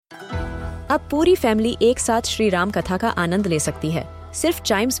अब पूरी फैमिली एक साथ श्री राम कथा का आनंद ले सकती है सिर्फ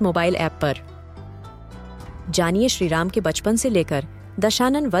चाइम्स मोबाइल ऐप पर। जानिए श्री राम के बचपन से लेकर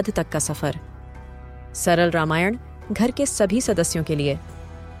दशानन वध तक का सफर। सरल रामायण घर के सभी सदस्यों के लिए।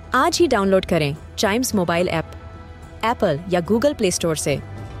 आज ही डाउनलोड करें चाइम्स मोबाइल ऐप एप्पल या गूगल प्ले स्टोर से।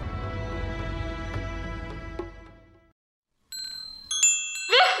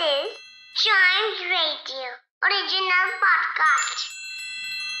 This is Chimes Radio original podcast.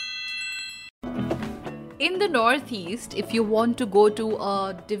 In the Northeast, if you want to go to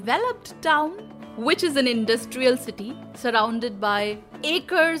a developed town, which is an industrial city surrounded by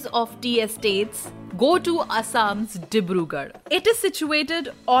acres of tea estates, go to Assam's Dibrugarh. It is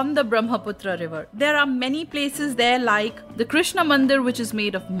situated on the Brahmaputra river. There are many places there like the Krishna Mandir, which is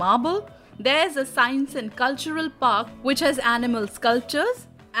made of marble. There's a science and cultural park which has animal sculptures.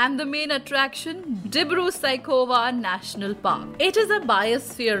 And the main attraction, Dibru-Saikhowa National Park. It is a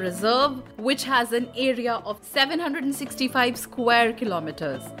biosphere reserve which has an area of 765 square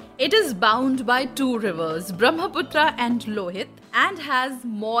kilometers. It is bound by two rivers, Brahmaputra and Lohit, and has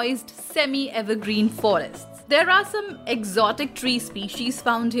moist semi-evergreen forests. There are some exotic tree species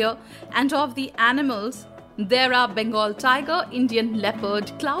found here, and of the animals, there are Bengal tiger, Indian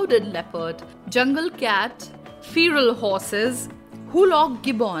leopard, clouded leopard, jungle cat, feral horses, Hulok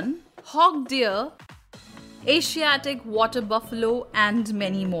gibbon, hog deer, Asiatic water buffalo, and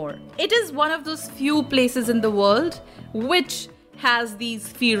many more. It is one of those few places in the world which has these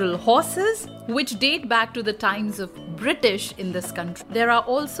feral horses which date back to the times of British in this country. There are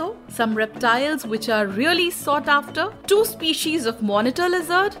also some reptiles which are really sought after. 2 species of monitor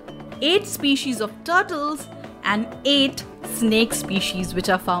lizard, 8 species of turtles, and 8 snake species which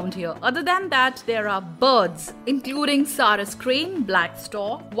are found here. Other than that, there are birds including Sarus crane, black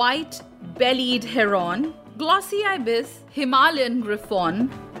stork, white-bellied heron, glossy ibis, Himalayan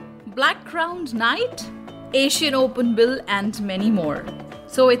griffon, black-crowned knight, Asian open-bill, and many more.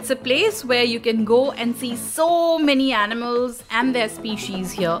 So it's a place where you can go and see so many animals and their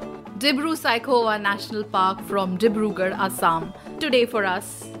species here. Dibru-Saikhowa National Park from Dibrugarh, Assam. Today for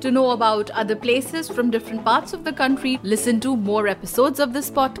us. To know about other places from different parts of the country, listen to more episodes of this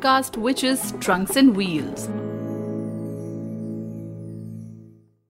podcast, which is Trunks and Wheels.